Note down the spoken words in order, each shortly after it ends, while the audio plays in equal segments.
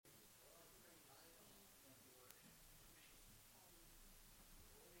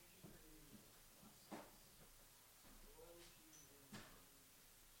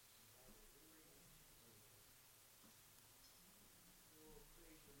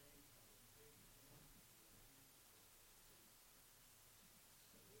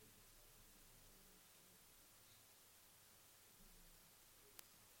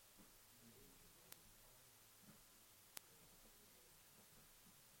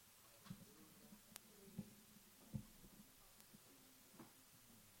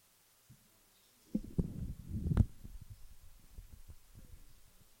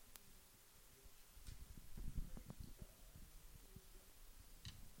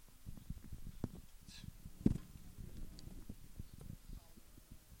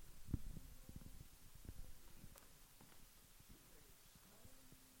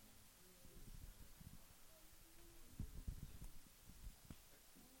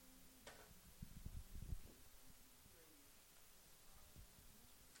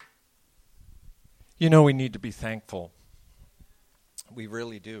You know, we need to be thankful. We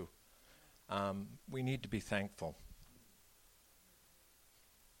really do. We need to be thankful.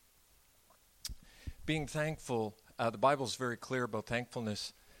 Being thankful, the Bible's very clear about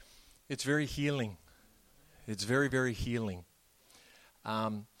thankfulness. It's very healing. It's very, very healing.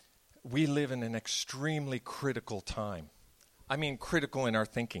 We live in an extremely critical time. I mean, critical in our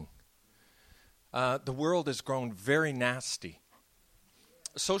thinking. The world has grown very nasty.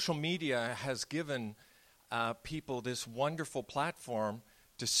 Social media has given people this wonderful platform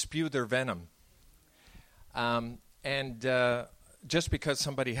to spew their venom. Just because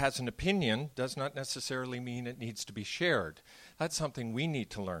somebody has an opinion does not necessarily mean it needs to be shared. That's something we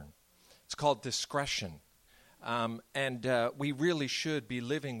need to learn. It's called discretion. We really should be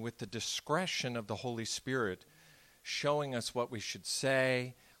living with the discretion of the Holy Spirit, showing us what we should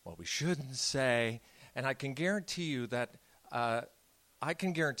say, what we shouldn't say. And I can guarantee you that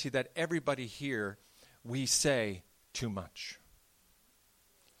everybody here, we say too much.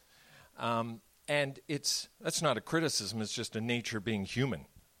 And that's not a criticism, it's just a nature being human.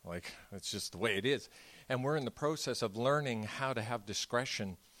 Like, it's just the way it is. And we're in the process of learning how to have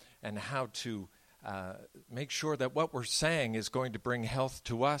discretion and how to make sure that what we're saying is going to bring health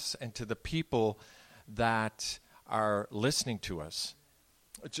to us and to the people that are listening to us.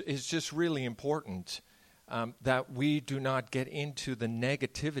 It's just really important that we do not get into the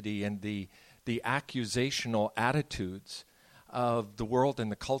negativity and the accusational attitudes of the world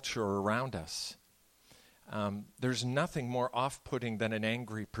and the culture around us. There's nothing more off-putting than an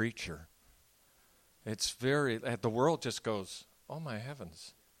angry preacher. It's the world just goes, oh my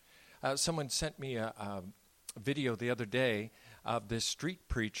heavens. Someone sent me a video the other day of this street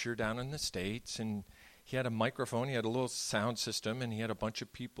preacher down in the States, and he had a microphone, he had a little sound system, and he had a bunch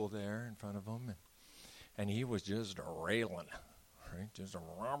of people there in front of him, and he was just railing, right? Just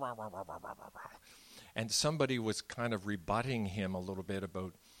rah, rah, rah, rah, rah, rah, rah. And somebody was kind of rebutting him a little bit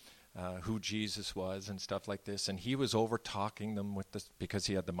about who Jesus was and stuff like this, and he was over-talking them because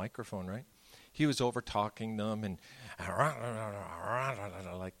he had the microphone, right? He was over-talking them and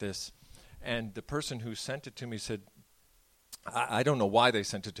like this. And the person who sent it to me said, I don't know why they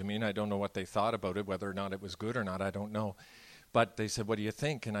sent it to me, and I don't know what they thought about it, whether or not it was good or not, I don't know. But they said, what do you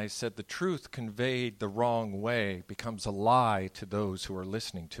think? And I said, the truth conveyed the wrong way becomes a lie to those who are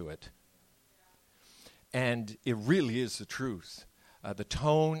listening to it. And it really is the truth. The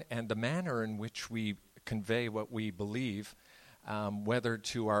tone and the manner in which we convey what we believe, whether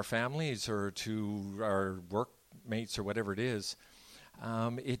to our families or to our workmates or whatever it is,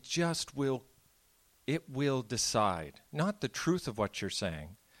 it will decide. Not the truth of what you're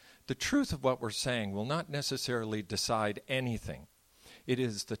saying. The truth of what we're saying will not necessarily decide anything. It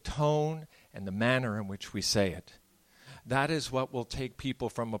is the tone and the manner in which we say it. That is what will take people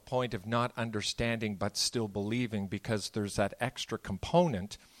from a point of not understanding but still believing, because there's that extra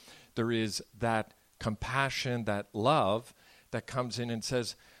component. There is that compassion, that love that comes in and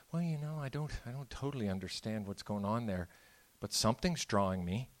says, well, you know, I don't totally understand what's going on there, but something's drawing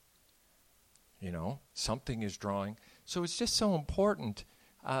me. You know, something is drawing. So it's just so important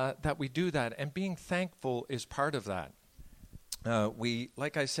that we do that, and being thankful is part of that.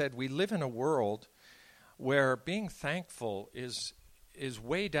 Like I said, we live in a world where being thankful is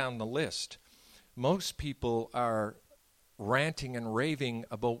way down the list. Most people are ranting and raving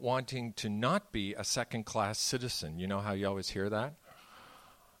about wanting to not be a second-class citizen. You know how you always hear that?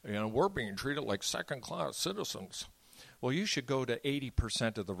 You know, we're being treated like second-class citizens. Well, you should go to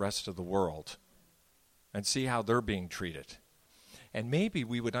 80% of the rest of the world and see how they're being treated. And maybe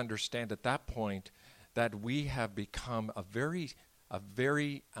we would understand at that point that we have become a very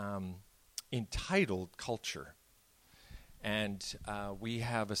entitled culture. And we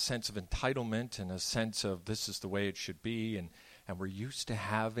have a sense of entitlement and a sense of this is the way it should be. And we're used to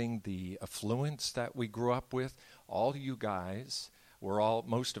having the affluence that we grew up with. All you guys,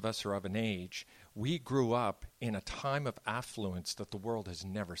 most of us are of an age. We grew up in a time of affluence that the world has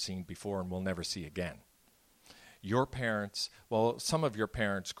never seen before and will never see again. Your parents, well, some of your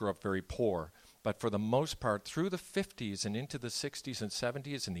parents grew up very poor, but for the most part, through the 50s and into the 60s and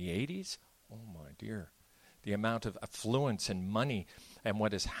 70s and the 80s, oh my dear, the amount of affluence and money. And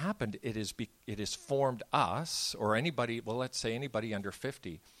what has happened, it has formed us, or anybody, well, let's say anybody under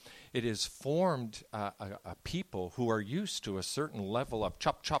 50, it has formed a people who are used to a certain level of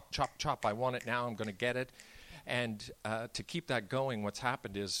chop, chop, chop, chop, I want it now, I'm going to get it. And to keep that going, what's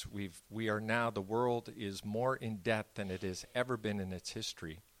happened is the world is more in debt than it has ever been in its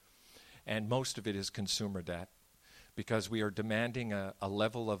history. And most of it is consumer debt, because we are demanding a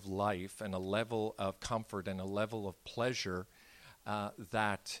level of life and a level of comfort and a level of pleasure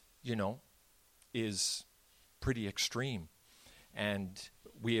that, you know, is pretty extreme. And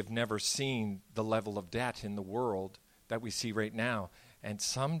we have never seen the level of debt in the world that we see right now. And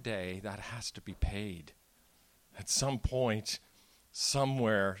someday that has to be paid. At some point,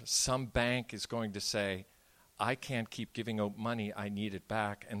 somewhere, some bank is going to say, I can't keep giving out money, I need it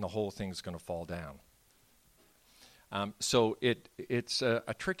back, and the whole thing's going to fall down. So it's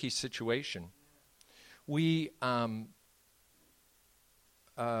a tricky situation. We, I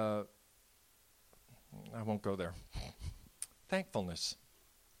won't go there. Thankfulness.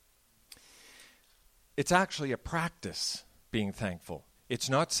 It's actually a practice, being thankful. It's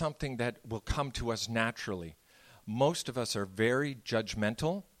not something that will come to us naturally. Most of us are very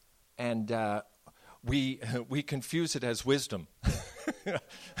judgmental, and we confuse it as wisdom.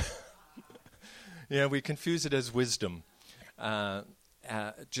 Yeah, we confuse it as wisdom,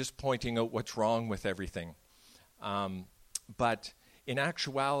 just pointing out what's wrong with everything. But in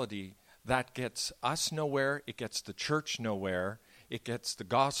actuality, that gets us nowhere, it gets the church nowhere, it gets the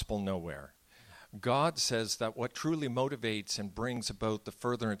gospel nowhere. God says that what truly motivates and brings about the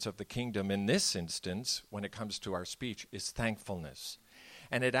furtherance of the kingdom in this instance, when it comes to our speech, is thankfulness.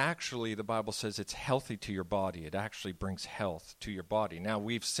 And it actually, the Bible says, it's healthy to your body. It actually brings health to your body. Now,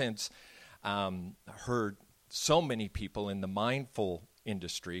 we've since heard so many people in the mindful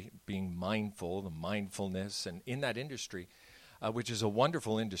industry, being mindful, the mindfulness, and in that industry, which is a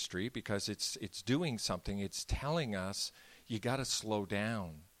wonderful industry because it's doing something. It's telling us you got to slow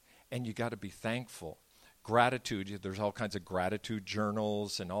down and you got to be thankful. Gratitude, there's all kinds of gratitude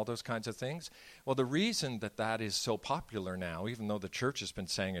journals and all those kinds of things. Well, the reason that is so popular now, even though the church has been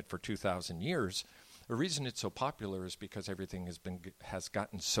saying it for 2,000 years, the reason it's so popular is because everything has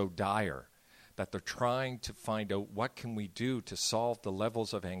gotten so dire that they're trying to find out what can we do to solve the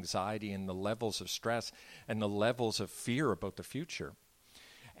levels of anxiety and the levels of stress and the levels of fear about the future.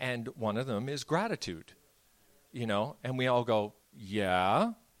 And one of them is gratitude, and we all go,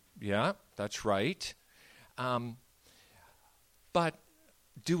 yeah, that's right. But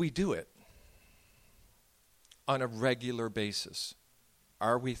do we do it on a regular basis?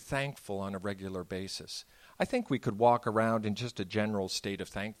 Are we thankful on a regular basis? I think we could walk around in just a general state of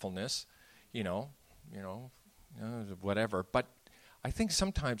thankfulness, whatever. But I think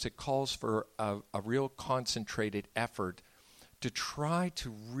sometimes it calls for a real concentrated effort to try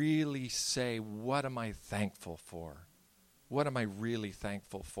to really say, what am I thankful for? What am I really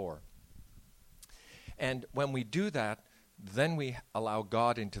thankful for? And when we do that, then we allow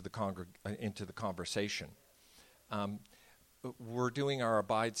God into the conversation. We're doing our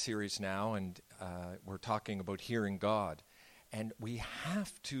Abide series now, and we're talking about hearing God. And we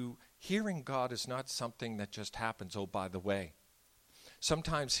have to, hearing God is not something that just happens, oh, by the way.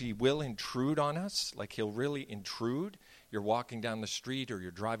 Sometimes he will intrude on us, like he'll really intrude. You're walking down the street, or you're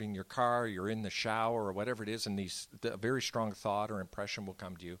driving your car, or you're in the shower, or whatever it is, and a very strong thought or impression will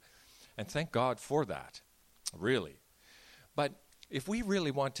come to you. And thank God for that, really. But if we really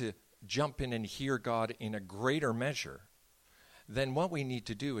want to jump in and hear God in a greater measure, then what we need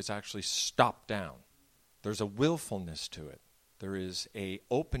to do is actually stop down. There's a willfulness to it. There is a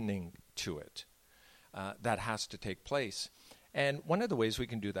opening to it that has to take place. And one of the ways we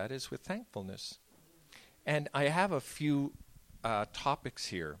can do that is with thankfulness. And I have a few topics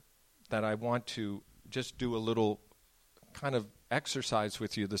here that I want to just do a little kind of exercise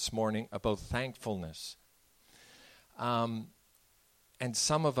with you this morning about thankfulness. And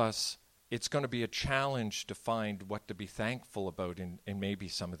some of us, it's going to be a challenge to find what to be thankful about in maybe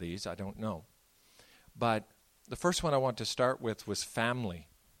some of these. I don't know. But the first one I want to start with was family.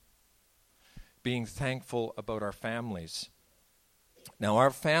 Being thankful about our families. Now,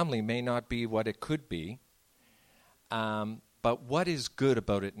 our family may not be what it could be, but what is good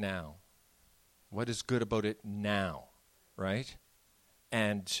about it now? What is good about it now, right?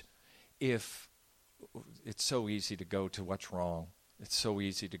 And if it's so easy to go to what's wrong, it's so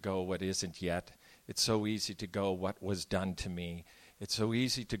easy to go what isn't yet, it's so easy to go what was done to me, it's so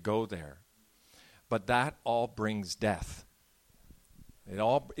easy to go there. But that all brings death.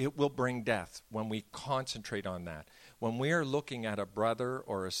 It will bring death when we concentrate on that. When we are looking at a brother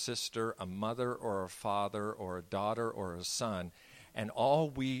or a sister, a mother or a father or a daughter or a son, and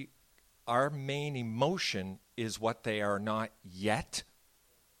our main emotion is what they are not yet,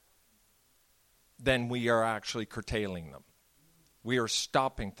 then we are actually curtailing them. We are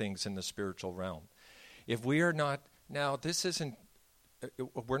stopping things in the spiritual realm. If we are not, now this isn't,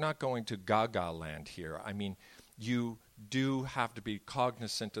 we're not going to gaga land here. I mean, you do have to be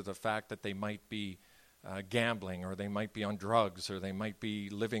cognizant of the fact that they might be gambling, or they might be on drugs, or they might be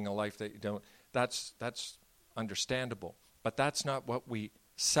living a life that you don't. That's understandable. But that's not what we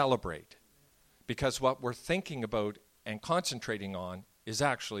celebrate. because what we're thinking about and concentrating on is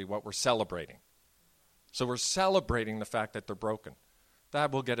actually what we're celebrating. So we're celebrating the fact that they're broken.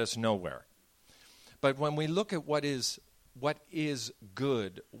 That will get us nowhere. But when we look at what is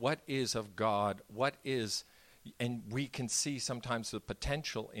good, what is of God, and we can see sometimes the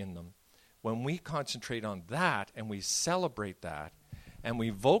potential in them, when we concentrate on that and we celebrate that and we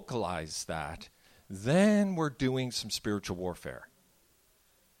vocalize that, then we're doing some spiritual warfare.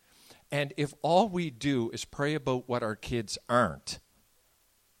 And if all we do is pray about what our kids aren't,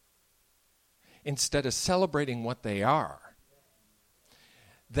 instead of celebrating what they are,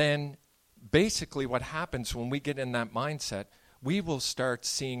 then basically what happens when we get in that mindset, we will start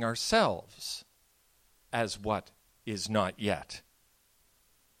seeing ourselves as what is not yet.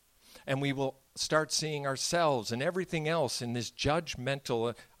 And we will start seeing ourselves and everything else in this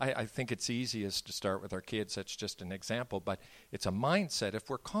judgmental, I think it's easiest to start with our kids, that's just an example, but it's a mindset. If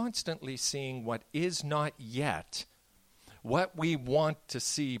we're constantly seeing what is not yet, what we want to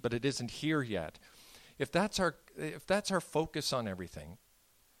see but it isn't here yet, if that's our focus on everything,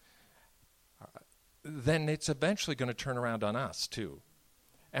 then it's eventually going to turn around on us too.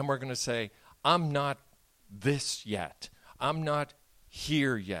 And we're going to say, I'm not this yet. I'm not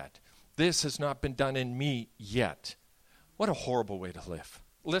here yet. This has not been done in me yet. What a horrible way to live.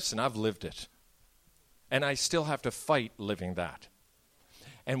 Listen, I've lived it. And I still have to fight living that.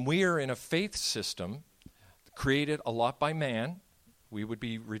 And we are in a faith system created a lot by man. We would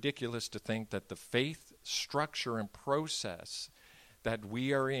be ridiculous to think that the faith structure and process that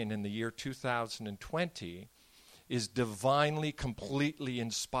we are in the year 2020 is divinely, completely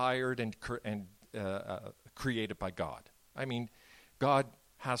inspired and created by God. I mean, God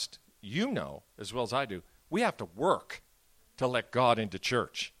has to, you know as well as I do, we have to work to let God into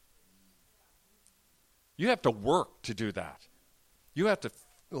church. You have to work to do that. You have to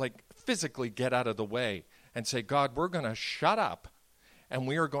physically get out of the way and say, God, we're going to shut up and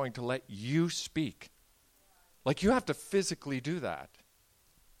we are going to let you speak. You have to physically do that.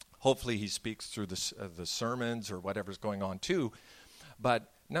 Hopefully he speaks through the sermons or whatever's going on too.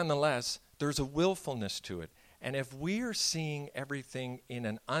 But nonetheless, there's a willfulness to it. And if we are seeing everything in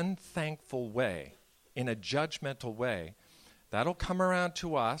an unthankful way, in a judgmental way, that'll come around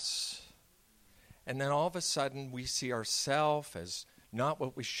to us. And then all of a sudden we see ourselves as not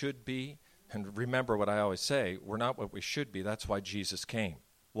what we should be. And remember what I always say, we're not what we should be. That's why Jesus came.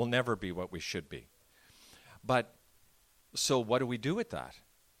 We'll never be what we should be. But so what do we do with that?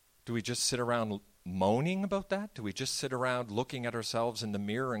 Do we just sit around moaning about that? Do we just sit around looking at ourselves in the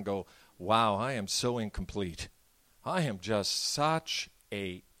mirror and go, wow, I am so incomplete. I am just such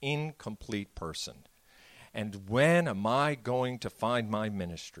an incomplete person. And when am I going to find my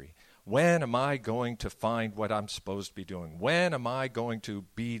ministry? When am I going to find what I'm supposed to be doing? When am I going to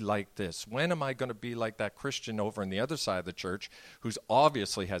be like this? When am I going to be like that Christian over on the other side of the church who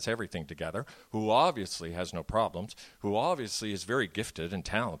obviously has everything together, who obviously has no problems, who obviously is very gifted and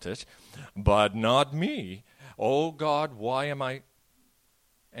talented, but not me? Oh, God, why am I?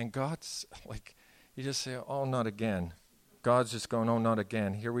 And God's you just say, oh, not again. God's just going, oh, not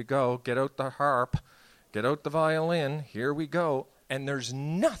again. Here we go. Get out the harp. Get out the violin. Here we go. And there's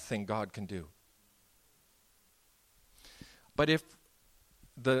nothing God can do. But if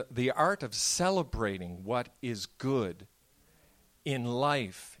the art of celebrating what is good in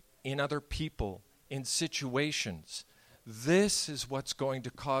life, in other people, in situations, this is what's going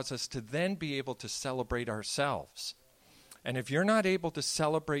to cause us to then be able to celebrate ourselves. And if you're not able to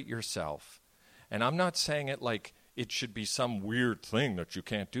celebrate yourself, and I'm not saying it like it should be some weird thing that you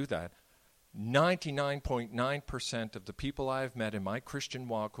can't do that, 99.9% of the people I've met in my Christian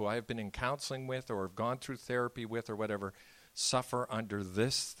walk who I have been in counseling with or have gone through therapy with or whatever suffer under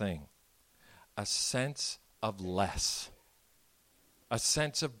this thing, a sense of less, a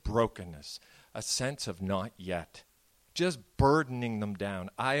sense of brokenness, a sense of not yet, just burdening them down.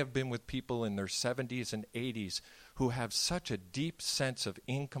 I have been with people in their 70s and 80s who have such a deep sense of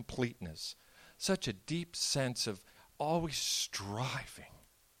incompleteness, such a deep sense of always striving.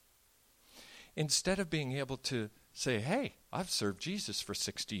 Instead of being able to say, hey, I've served Jesus for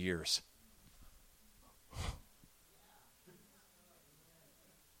 60 years.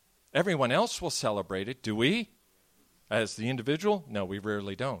 Everyone else will celebrate it. Do we? As the individual? No, we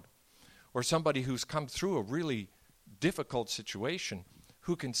rarely don't. Or somebody who's come through a really difficult situation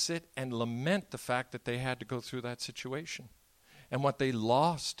who can sit and lament the fact that they had to go through that situation and what they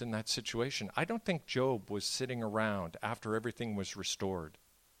lost in that situation. I don't think Job was sitting around after everything was restored.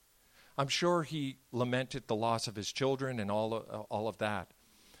 I'm sure he lamented the loss of his children and all of that.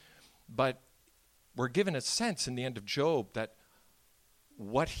 But we're given a sense in the end of Job that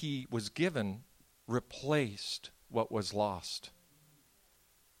what he was given replaced what was lost.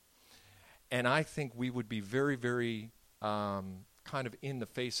 And I think we would be very, very kind of in the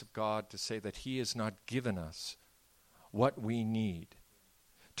face of God to say that he has not given us what we need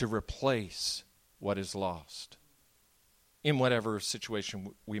to replace what is lost in whatever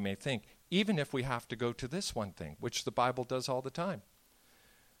situation we may think, even if we have to go to this one thing, which the Bible does all the time.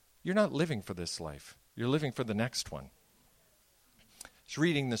 You're not living for this life. You're living for the next one. I was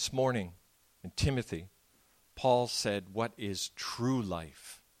reading this morning in Timothy, Paul said, what is true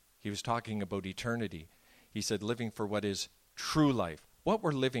life? He was talking about eternity. He said, living for what is true life. What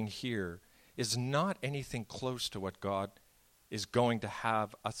we're living here is not anything close to what God is going to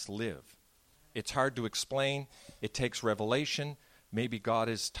have us live. It's hard to explain. It takes revelation. Maybe God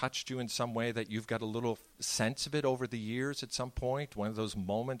has touched you in some way that you've got a little sense of it over the years at some point, one of those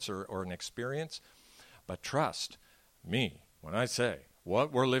moments or an experience. But trust me when I say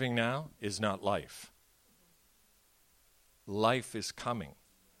what we're living now is not life. Life is coming.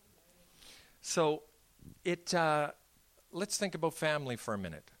 So let's think about family for a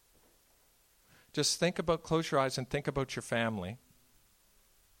minute. Just close your eyes and think about your family.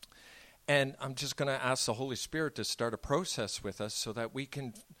 And I'm just going to ask the Holy Spirit to start a process with us so that we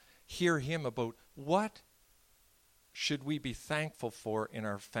can hear him about what should we be thankful for in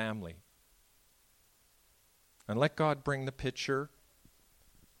our family. And let God bring the picture.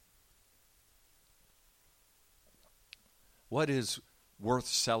 What is worth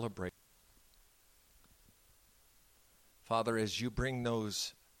celebrating? Father, as you bring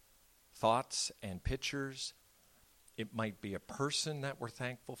those thoughts and pictures, it might be a person that we're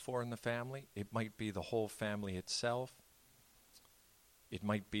thankful for in the family. It might be the whole family itself. It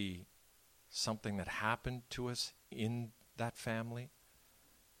might be something that happened to us in that family.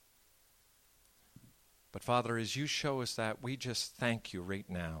 But Father, as you show us that, we just thank you right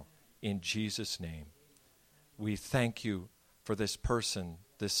now in Jesus' name. We thank you for this person,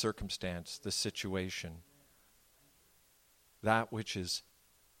 this circumstance, this situation, that which is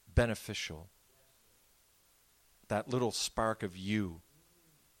beneficial, that little spark of you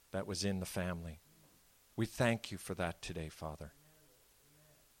that was in the family. We thank you for that today, Father.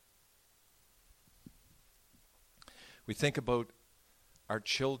 We think about our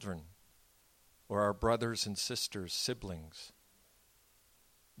children or our brothers and sisters, siblings,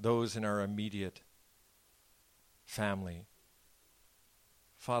 those in our immediate family.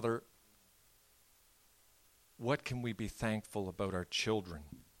 Father, what can we be thankful about our children?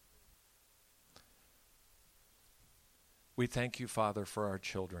 We thank you, Father, for our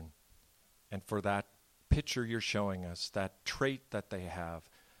children and for that picture you're showing us, that trait that they have,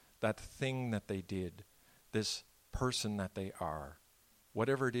 that thing that they did, this person that they are,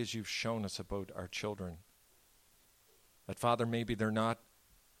 whatever it is you've shown us about our children. That, Father, maybe they're not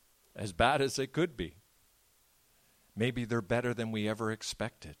as bad as they could be. Maybe they're better than we ever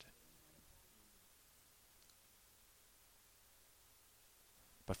expected.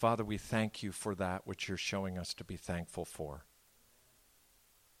 But Father, we thank you for that which you're showing us to be thankful for.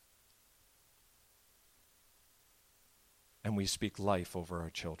 And we speak life over our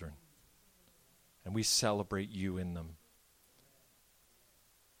children. And we celebrate you in them.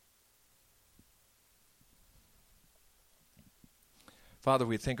 Father,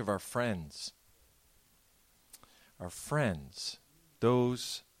 we think of our friends. Our friends,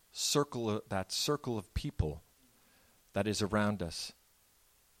 that circle of people that is around us.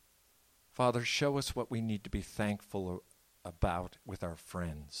 Father, show us what we need to be thankful about with our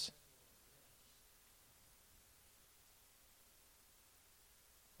friends.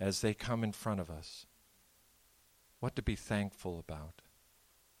 As they come in front of us, what to be thankful about.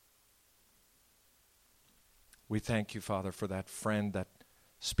 We thank you, Father, for that friend that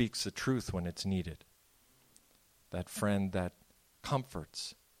speaks the truth when it's needed. That friend that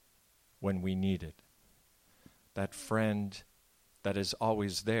comforts when we need it. That friend that is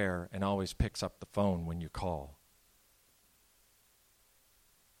always there and always picks up the phone when you call.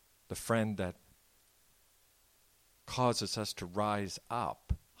 The friend that causes us to rise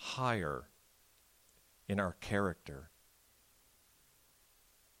up higher in our character.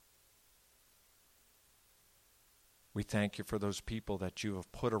 We thank you for those people that you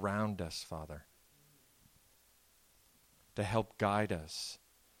have put around us, Father, to help guide us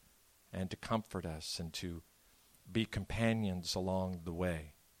and to comfort us and to be companions along the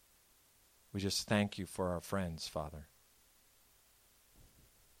way. We just thank you for our friends, Father.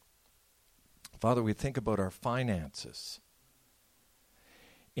 Father, we think about our finances.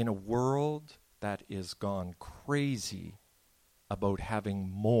 In a world that is gone crazy about having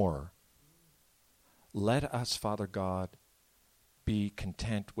more, let us, Father God, be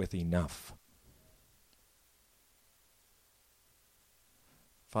content with enough.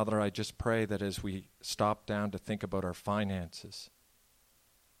 Father, I just pray that as we stop down to think about our finances,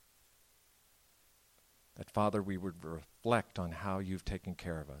 that, Father, we would reflect on how you've taken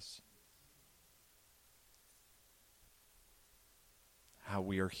care of us. How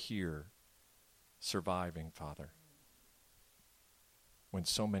we are here surviving, Father, when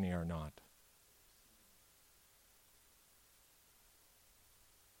so many are not.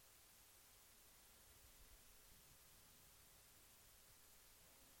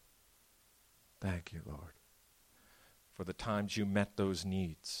 Thank you, Lord, for the times you met those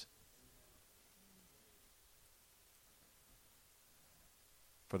needs.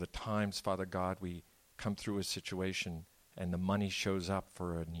 For the times, Father God, we come through a situation and the money shows up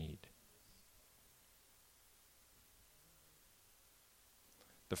for a need.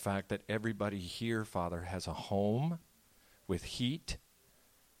 The fact that everybody here, Father, has a home with heat,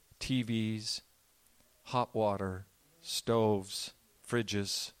 TVs, hot water, stoves,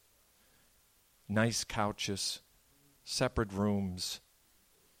 fridges, nice couches, separate rooms,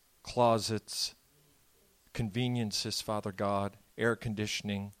 closets, conveniences, Father God, air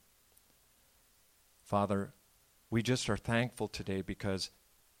conditioning. Father, we just are thankful today because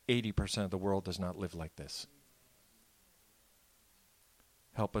 80% of the world does not live like this.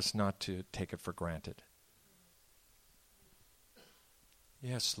 Help us not to take it for granted.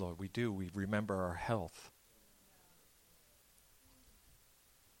 Yes, Lord, we do. We remember our health.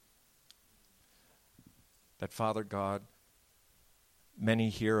 That, Father God, many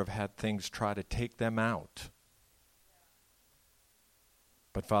here have had things try to take them out.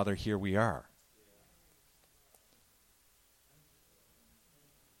 But, Father, here we are.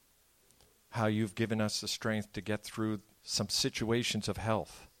 How you've given us the strength to get through some situations of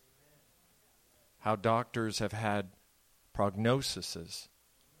health. How doctors have had prognoses,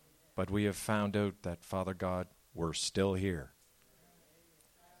 but we have found out that, Father God, we're still here.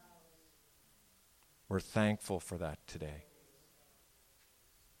 We're thankful for that today.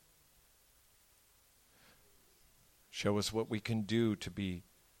 Show us what we can do to be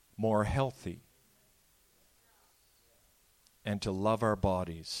more healthy and to love our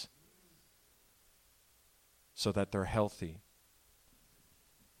bodies so that they're healthy.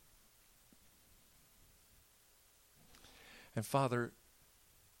 And Father,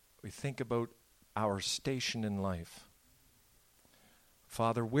 we think about our station in life.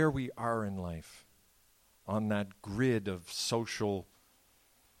 Father, where we are in life, on that grid of social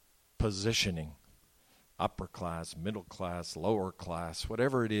positioning, upper class, middle class, lower class,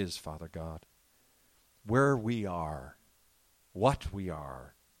 whatever it is, Father God, where we are, what we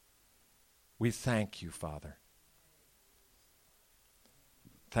are, we thank you, Father.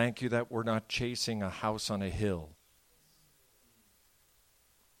 Thank you that we're not chasing a house on a hill.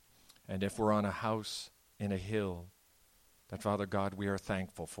 And if we're on a house in a hill, that, Father God, we are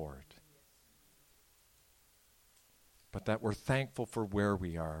thankful for it. But that we're thankful for where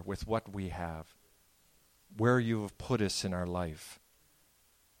we are, with what we have, where you have put us in our life.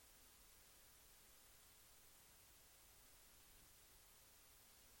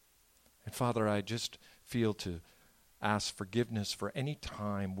 And Father, I just feel to ask forgiveness for any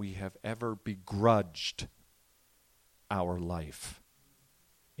time we have ever begrudged our life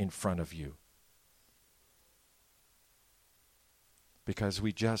in front of you. Because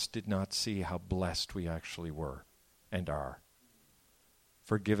we just did not see how blessed we actually were and are.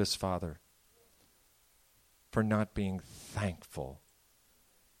 Forgive us, Father, for not being thankful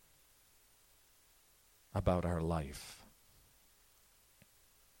about our life.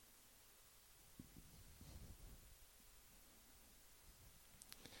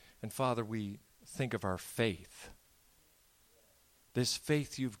 And Father, we think of our faith, this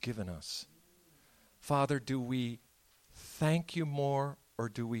faith you've given us. Father, do we thank you more or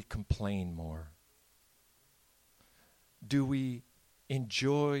do we complain more? Do we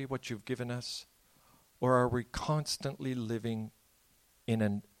enjoy what you've given us, or are we constantly living in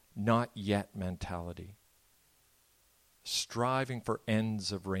a not yet mentality, striving for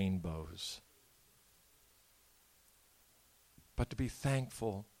ends of rainbows? But to be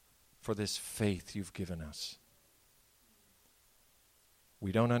thankful for this faith you've given us.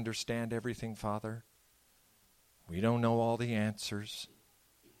 We don't understand everything, Father. We don't know all the answers.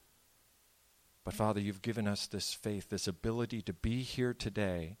 But Father, you've given us this faith, this ability to be here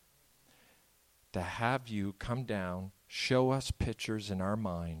today, to have you come down, show us pictures in our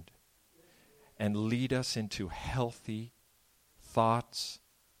mind, and lead us into healthy thoughts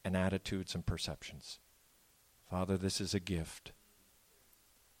and attitudes and perceptions. Father, this is a gift.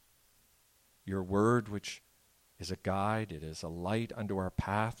 Your word, which is a guide, it is a light unto our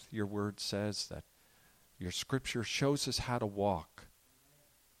path. Your word says that your scripture shows us how to walk.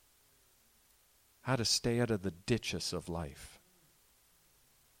 how to stay out of the ditches of life.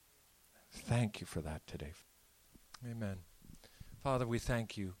 Thank you for that today. Amen. Father, we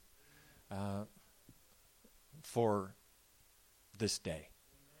thank you for this day.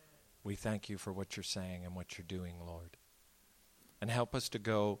 We thank you for what you're saying and what you're doing, Lord. And help us to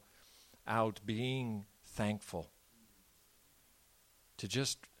go out being thankful, to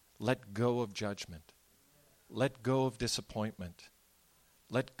just let go of judgment, let go of disappointment,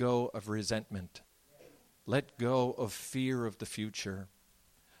 let go of resentment, let go of fear of the future,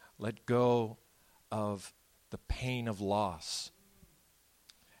 let go of the pain of loss,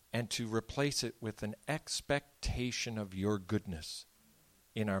 and to replace it with an expectation of your goodness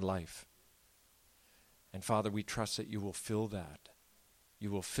in our life. And Father, we trust that you will fill that. You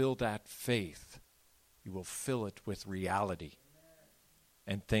will fill that faith. You will fill it with reality.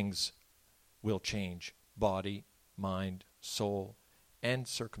 And things will change. Body, mind, soul, and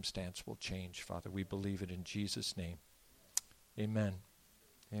circumstance will change, Father. We believe it in Jesus' name. Amen.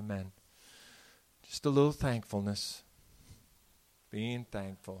 Amen. Just a little thankfulness. Being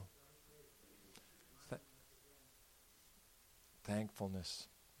thankful. Thankfulness.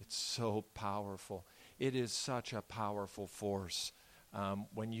 It's so powerful. It is such a powerful force.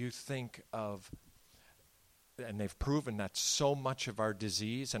 When you think of, and they've proven that so much of our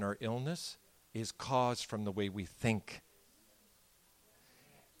disease and our illness is caused from the way we think.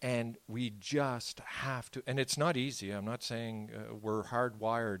 And we just have to, and it's not easy. I'm not saying we're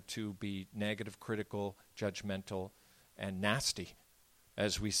hardwired to be negative, critical, judgmental, and nasty.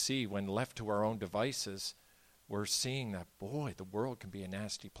 As we see when left to our own devices, we're seeing that, boy, the world can be a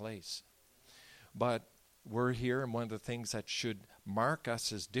nasty place. But we're here, and one of the things that should mark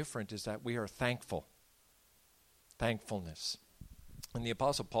us as different is that we are thankful. Thankfulness. And the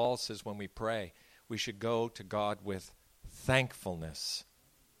Apostle Paul says when we pray, we should go to God with thankfulness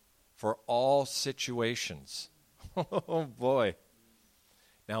for all situations. Oh, boy.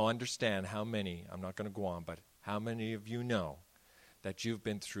 Now understand how many, I'm not going to go on, but how many of you know that you've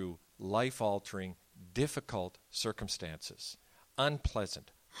been through life-altering, difficult circumstances,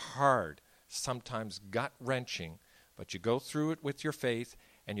 unpleasant, hard, sometimes gut-wrenching, but you go through it with your faith,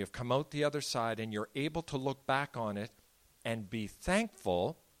 and you've come out the other side, and you're able to look back on it and be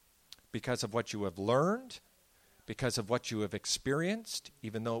thankful because of what you have learned, because of what you have experienced,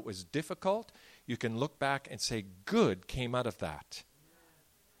 even though it was difficult. You can look back and say, good came out of that.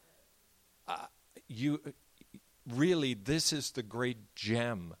 Really, this is the great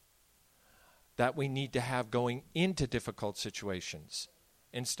gem that we need to have going into difficult situations.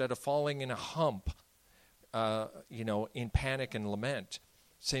 Instead of falling in a hump, in panic and lament,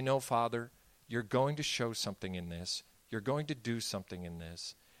 say, no, Father, you're going to show something in this. You're going to do something in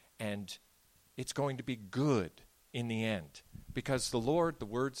this. And it's going to be good in the end. Because the Lord, the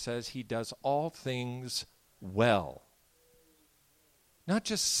Word says, He does all things well. Not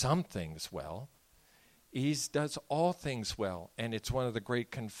just some things well. He does all things well. And it's one of the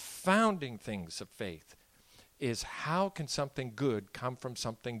great confounding things of faith is how can something good come from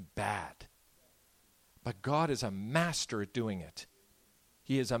something bad? But God is a master at doing it.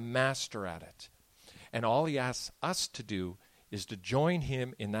 He is a master at it. And all He asks us to do is to join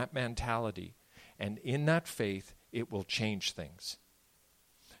Him in that mentality. And in that faith, it will change things.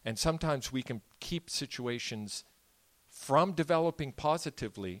 And sometimes we can keep situations from developing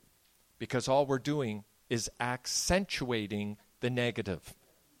positively because all we're doing is accentuating the negative.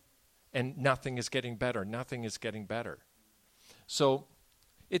 And nothing is getting better. Nothing is getting better. So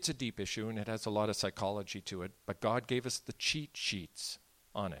it's a deep issue, and it has a lot of psychology to it. But God gave us the cheat sheets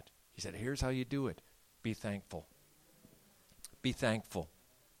on it. He said, here's how you do it. Be thankful. Be thankful.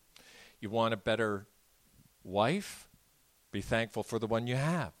 You want a better wife? Be thankful for the one you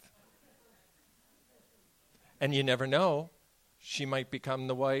have. And you never know. She might become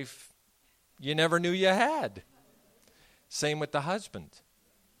the wife you never knew you had. Same with the husband.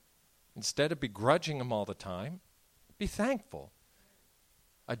 Instead of begrudging him all the time, be thankful.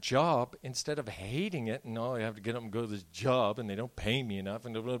 A job, instead of hating it, and I have to get up and go to this job and they don't pay me enough,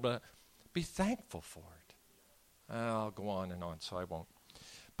 and blah, blah, blah, be thankful for it. I'll go on and on, so I won't.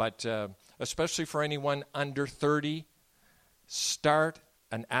 But especially for anyone under 30, start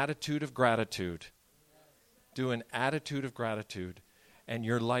an attitude of gratitude. Do an attitude of gratitude, and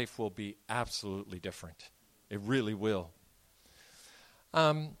your life will be absolutely different. It really will.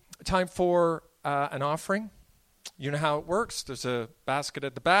 Time for an offering. You know how it works. There's a basket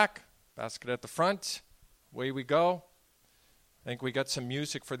at the back, basket at the front. Away we go. I think we got some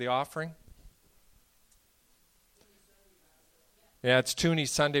music for the offering. Yeah, it's Toonie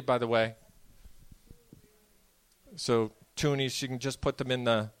Sunday, by the way. So Toonies, you can just put them in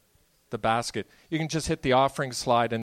the the basket. You can just hit the offering slide and